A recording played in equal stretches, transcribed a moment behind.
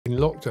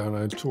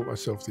lockdown, I taught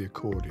myself the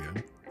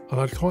accordion, and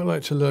I'd quite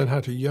like to learn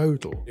how to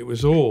yodel. It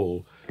was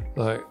all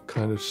like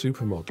kind of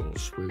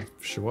supermodels with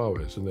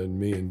chihuahuas, and then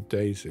me and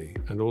Daisy,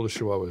 and all the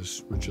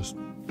chihuahuas were just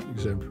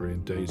exemplary,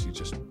 and Daisy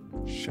just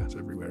shat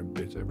everywhere and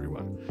bit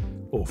everyone.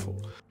 Awful.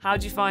 How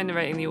do you find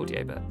narrating the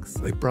audiobooks?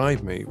 They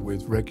bribe me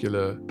with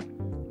regular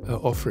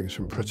offerings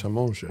from Pret a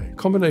Manger.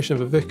 Combination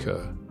of a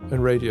vicar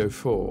and Radio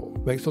 4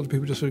 makes a lot of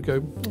people just sort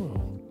of go,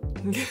 oh,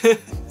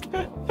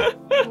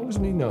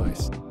 wasn't he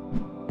nice?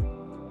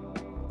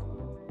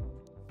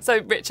 So,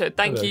 Richard,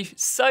 thank Hello. you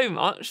so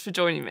much for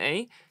joining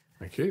me.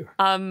 Thank you.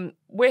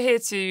 We're here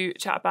to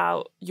chat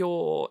about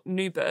your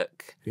new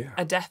book, Yeah.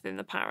 A Death in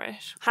the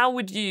Parish. How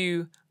would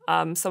you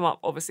sum up,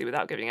 obviously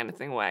without giving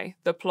anything away,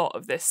 the plot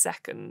of this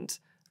second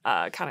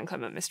Canon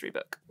Clement mystery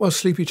book? Well,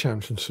 Sleepy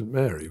Champton St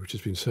Mary, which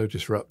has been so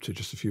disrupted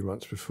just a few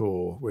months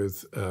before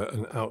with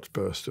an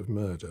outburst of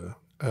murder,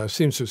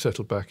 seems to have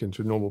settled back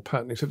into a normal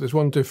pattern, except there's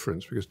one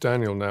difference, because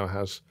Daniel now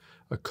has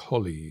a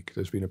colleague.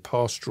 There's been a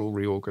pastoral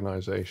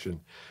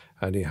reorganisation,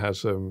 and he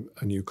has a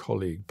new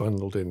colleague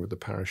bundled in with the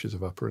parishes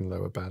of Upper and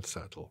Lower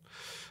Badsaddle.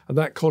 And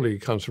that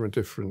colleague comes from a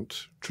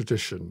different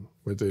tradition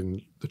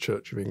within the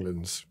Church of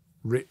England's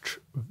rich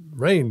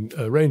range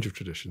of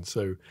traditions.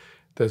 So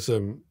there's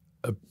a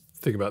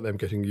thing about them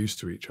getting used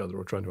to each other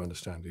or trying to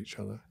understand each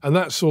other. And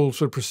that's all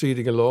sort of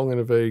proceeding along in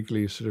a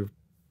vaguely sort of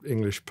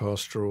English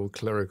pastoral,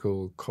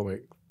 clerical,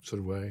 comic sort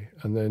of way.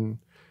 And then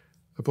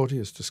a body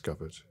is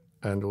discovered,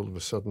 and all of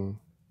a sudden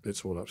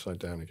it's all upside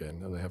down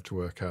again, and they have to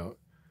work out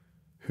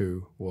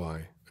who,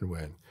 why, and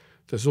when.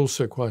 There's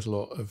also quite a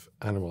lot of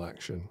animal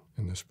action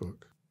in this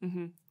book.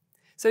 Mm-hmm.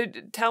 So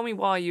tell me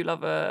why you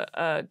love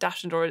a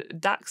dachshund or a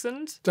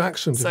dachshund?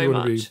 Dachshund, so if you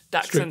want to be much.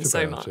 Dachshund strict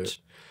so about much. it.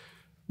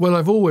 Well,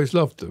 I've always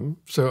loved them.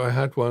 So I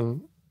had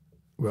one,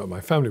 well,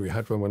 my family, we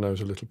had one when I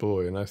was a little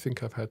boy, and I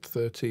think I've had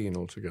 13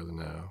 altogether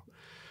now.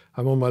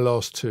 I'm on my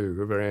last two,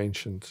 who are very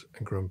ancient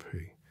and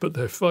grumpy. But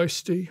they're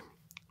feisty,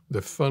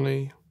 they're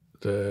funny,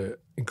 they're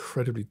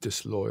incredibly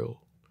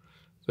disloyal,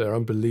 they're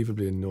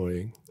unbelievably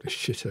annoying, they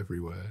shit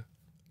everywhere.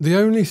 The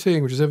only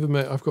thing which has ever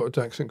made, I've got a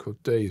dachshund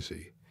called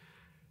Daisy,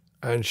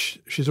 and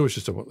she's always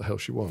just done what the hell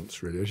she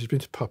wants, really. She's been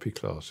to puppy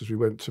classes. We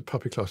went to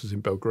puppy classes in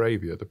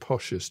Belgravia, the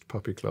poshest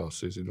puppy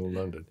classes in all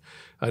London.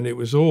 And it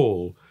was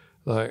all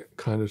like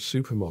kind of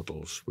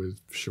supermodels with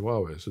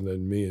chihuahuas, and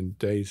then me and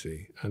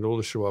Daisy. And all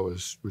the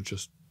chihuahuas were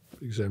just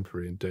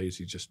exemplary, and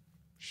Daisy just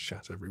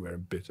shat everywhere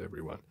and bit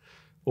everyone.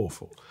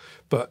 Awful.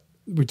 But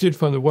we did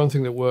find the one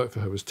thing that worked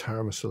for her was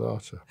Tara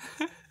Masalata.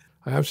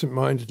 I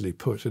absent-mindedly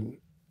put an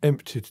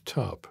emptied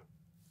tub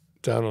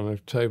down on a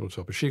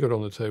tabletop, and she got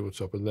on the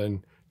tabletop and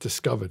then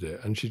discovered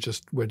it, and she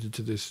just went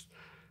into this,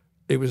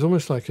 it was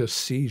almost like a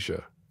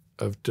seizure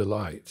of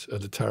delight at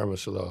the Tara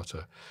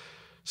Masalata.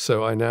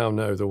 So I now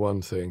know the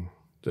one thing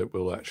that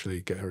will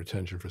actually get her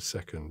attention for a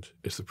second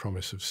is the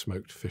promise of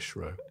smoked fish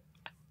roe.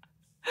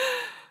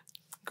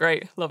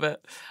 Great, love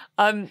it.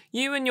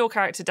 You and your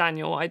character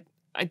Daniel,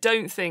 I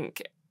don't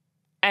think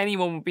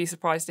anyone would be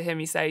surprised to hear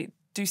me say,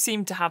 do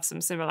seem to have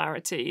some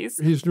similarities.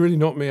 He's really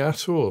not me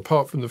at all,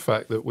 apart from the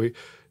fact that we're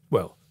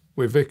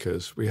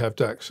vicars, we have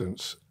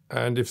dachshunds,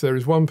 and if there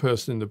is one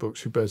person in the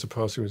books who bears a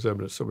passing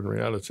resemblance to someone in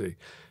reality,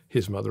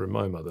 his mother and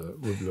my mother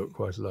would look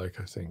quite alike,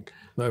 I think.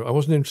 No, I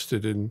wasn't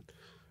interested in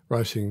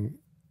writing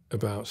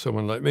about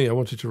someone like me. I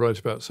wanted to write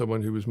about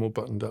someone who was more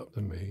buttoned up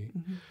than me,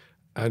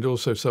 and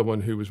also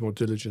someone who was more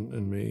diligent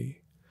than me,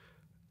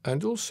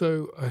 and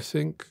also, I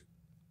think,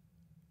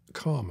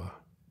 calmer.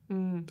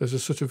 There's a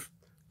sort of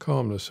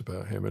calmness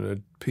about him and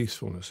a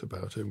peacefulness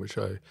about him, which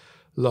I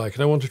like.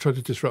 And I want to try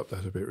to disrupt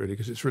that a bit, really,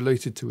 because it's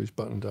related to his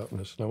buttoned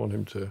upness, and I want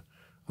him to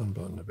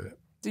unbutton a bit.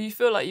 Do you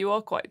feel like you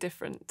are quite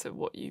different to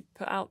what you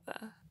put out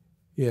there?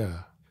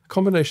 Yeah. A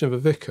combination of a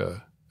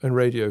vicar and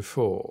Radio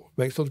 4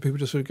 makes a lot of people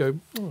just sort of go,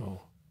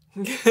 oh,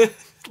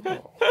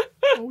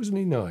 wasn't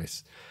he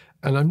nice?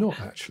 And I'm not,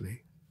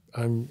 actually.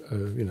 I'm,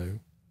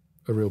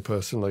 a real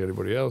person like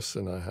everybody else,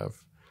 and I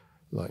have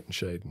light and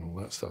shade and all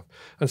that stuff.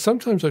 And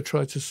sometimes I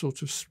try to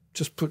sort of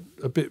just put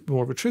a bit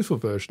more of a truthful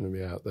version of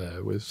me out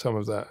there with some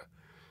of that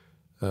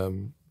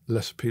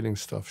less appealing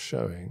stuff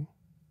showing.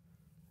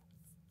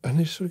 And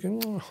they sort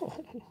of go,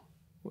 oh,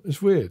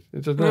 it's weird.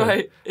 It doesn't know.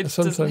 Right. I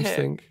sometimes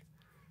think,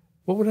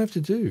 what would I have to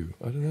do?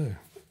 I don't know.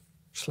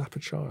 Slap a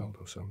child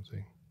or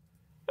something.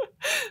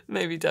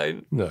 Maybe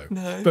don't. No.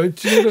 No. But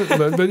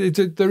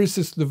there is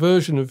the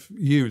version of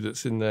you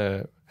that's in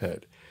their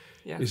head.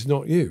 Yeah. Is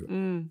not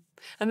you.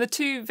 And the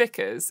two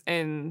vicars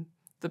in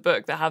the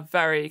book that have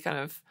very kind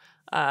of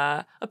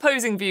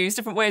opposing views,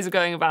 different ways of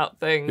going about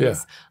things.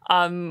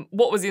 Yeah.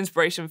 What was the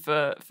inspiration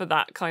for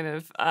that kind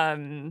of,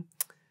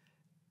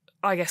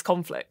 I guess,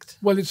 conflict?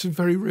 Well, it's a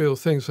very real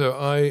thing. So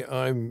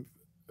I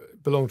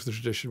belong to the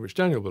tradition which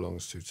Daniel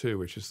belongs to too,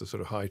 which is the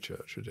sort of high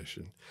church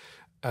tradition.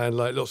 And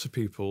like lots of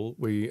people,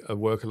 we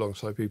work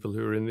alongside people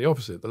who are in the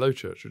opposite, the low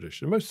church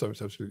tradition. Most of the time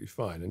it's absolutely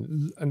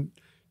fine. And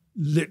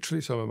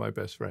literally some of my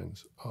best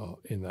friends are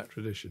in that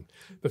tradition.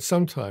 But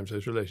sometimes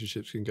those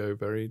relationships can go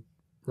very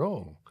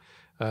wrong.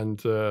 And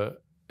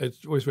it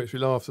always makes me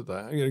laugh at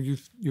that. You know,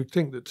 you'd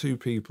think that two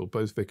people,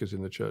 both vicars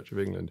in the Church of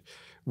England,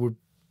 would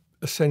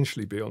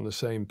essentially be on the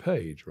same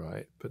page,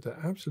 right? But they're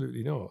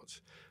absolutely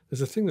not.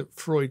 There's a thing that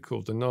Freud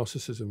called the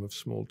narcissism of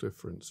small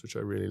difference, which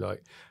I really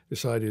like.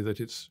 This idea that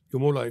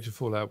you're more likely to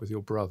fall out with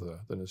your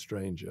brother than a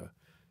stranger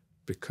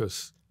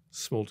because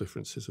small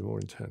differences are more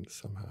intense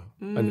somehow.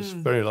 And it's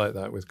very like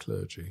that with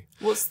clergy.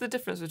 What's the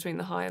difference between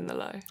the high and the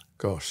low?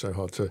 Gosh, so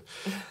hard to...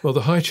 Well,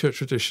 the high church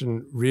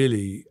tradition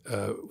really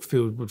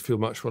would feel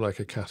much more like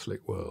a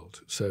Catholic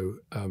world. So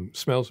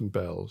smells and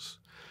bells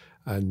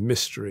and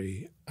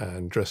mystery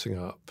and dressing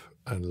up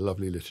and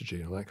lovely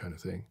liturgy and all that kind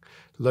of thing.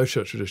 The low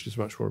church tradition is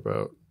much more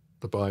about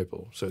the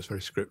Bible, so it's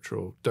very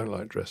scriptural, don't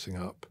like dressing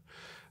up,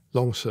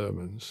 long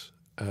sermons,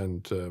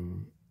 and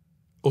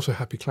also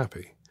happy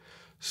clappy.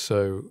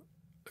 So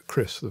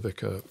Chris, the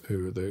vicar,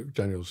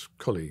 Daniel's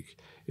colleague,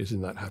 is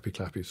in that happy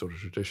clappy sort of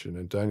tradition,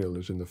 and Daniel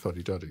is in the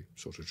fuddy-duddy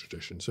sort of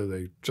tradition, so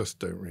they just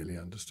don't really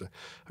understand.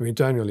 I mean,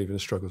 Daniel even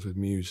struggles with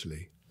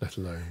muesli, let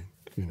alone,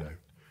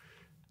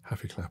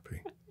 happy clappy.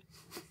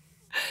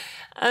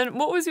 And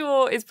what was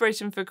your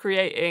inspiration for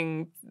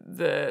creating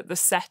the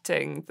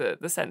setting,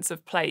 the sense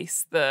of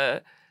place,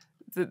 the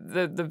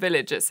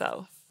village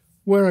itself?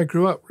 Where I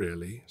grew up,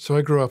 really. So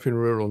I grew up in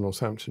rural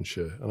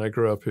Northamptonshire, and I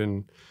grew up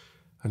and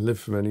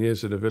lived for many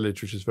years in a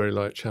village which is very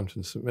like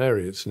Champton St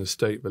Mary. It's an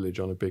estate village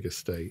on a big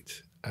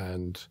estate,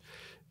 and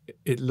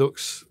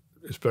it's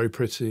very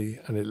pretty,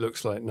 and it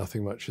looks like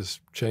nothing much has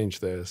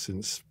changed there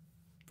since,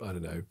 I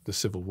don't know, the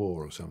Civil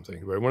War or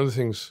something. But one of the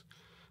things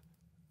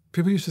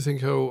people used to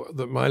think,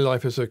 that my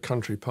life as a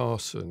country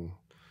parson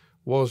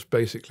was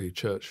basically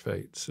church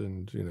fetes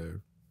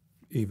and,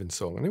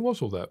 evensong, and it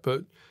was all that.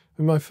 But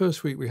in my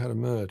first week, we had a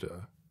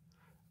murder,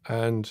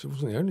 and it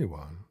wasn't the only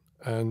one.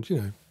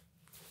 And,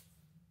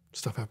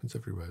 stuff happens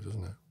everywhere,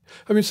 doesn't it?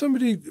 I mean,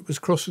 somebody was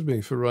cross with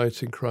me for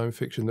writing crime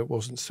fiction that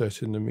wasn't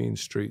set in the mean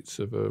streets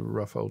of a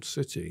rough old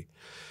city,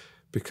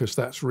 because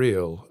that's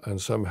real,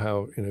 and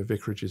somehow,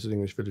 vicarages and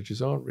English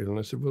villages aren't real. And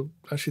I said, well,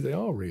 actually, they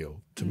are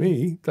real. To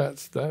me,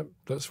 that's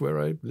where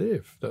I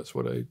live. That's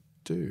what I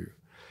do.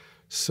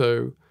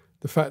 So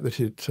the fact that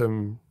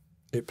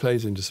it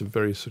plays into some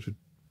very sort of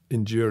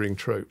enduring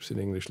tropes in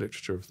English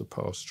literature of the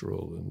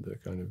pastoral and the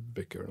kind of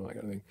vicar and that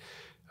kind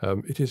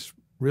of thing,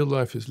 real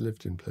life is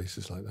lived in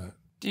places like that.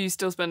 Do you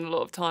still spend a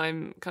lot of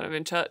time kind of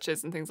in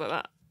churches and things like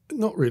that?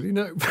 Not really,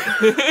 no.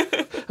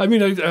 I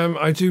mean,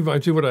 I do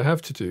what I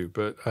have to do,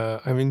 but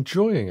I'm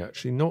enjoying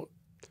actually not...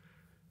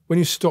 When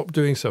you stop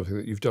doing something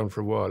that you've done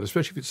for a while,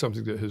 especially if it's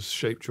something that has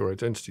shaped your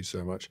identity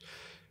so much,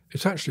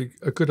 it's actually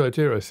a good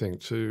idea, I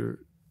think, to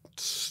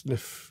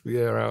sniff the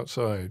air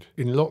outside.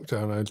 In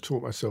lockdown, I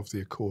taught myself the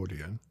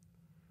accordion,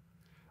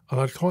 and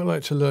I'd quite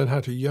like to learn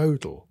how to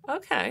yodel.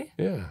 Okay.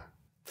 Yeah.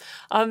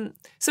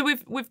 So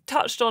we've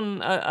touched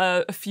on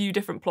a few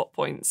different plot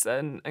points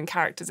and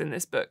characters in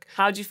this book.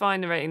 How do you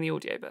find narrating the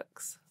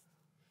audiobooks?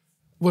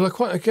 Well,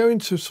 I go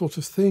into a sort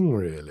of thing,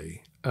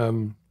 really.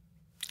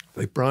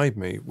 They bribe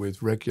me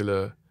with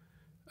regular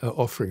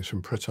offerings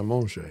from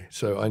Pret-a-Manger.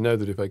 So I know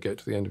that if I get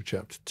to the end of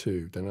chapter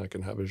 2, then I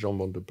can have a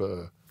jambon de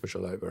beurre, which I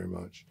like very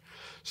much.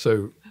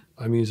 So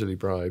I'm easily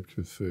bribed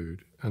with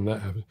food, and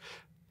that happens.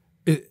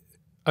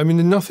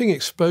 Nothing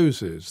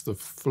exposes the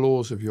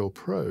flaws of your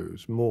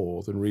prose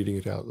more than reading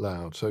it out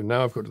loud. So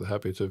now I've got to the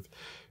habit of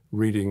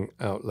reading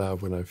out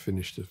loud when I've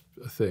finished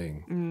a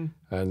thing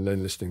and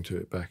then listening to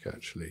it back,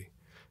 actually.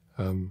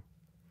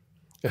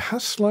 It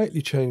has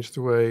slightly changed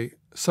the way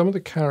some of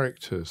the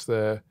characters,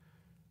 their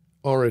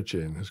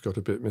origin has got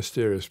a bit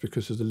mysterious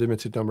because of the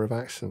limited number of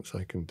accents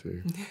I can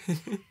do.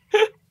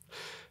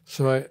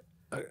 So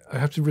I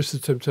have to risk the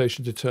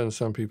temptation to turn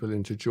some people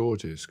into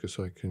Geordies because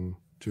I can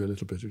do a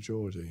little bit of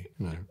Geordie.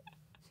 No.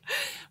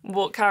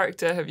 What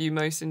character have you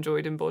most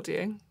enjoyed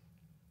embodying?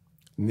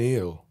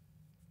 Neil.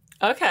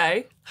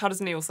 Okay. How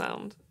does Neil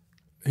sound?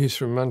 He's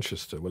from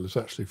Manchester. Well, it's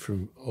actually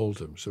from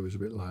Oldham, so he's a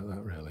bit like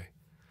that, really.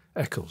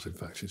 Eccles, in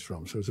fact, he's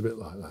from, so it's a bit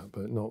like that,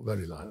 but not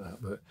very like that.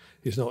 But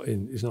he's not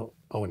an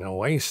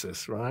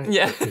Oasis, right?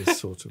 Yeah. But he's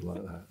sort of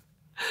like that.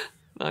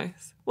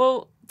 Nice.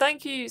 Well,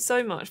 thank you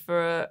so much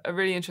for a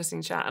really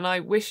interesting chat, and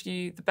I wish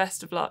you the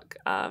best of luck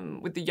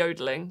with the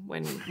yodeling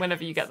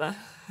whenever you get there.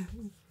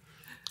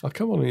 I'll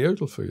come on and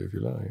yodel for you if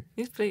you like.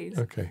 Yes, please.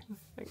 Okay.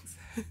 Thanks.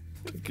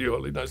 Thank you,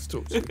 Holly. Nice to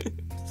talk to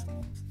you.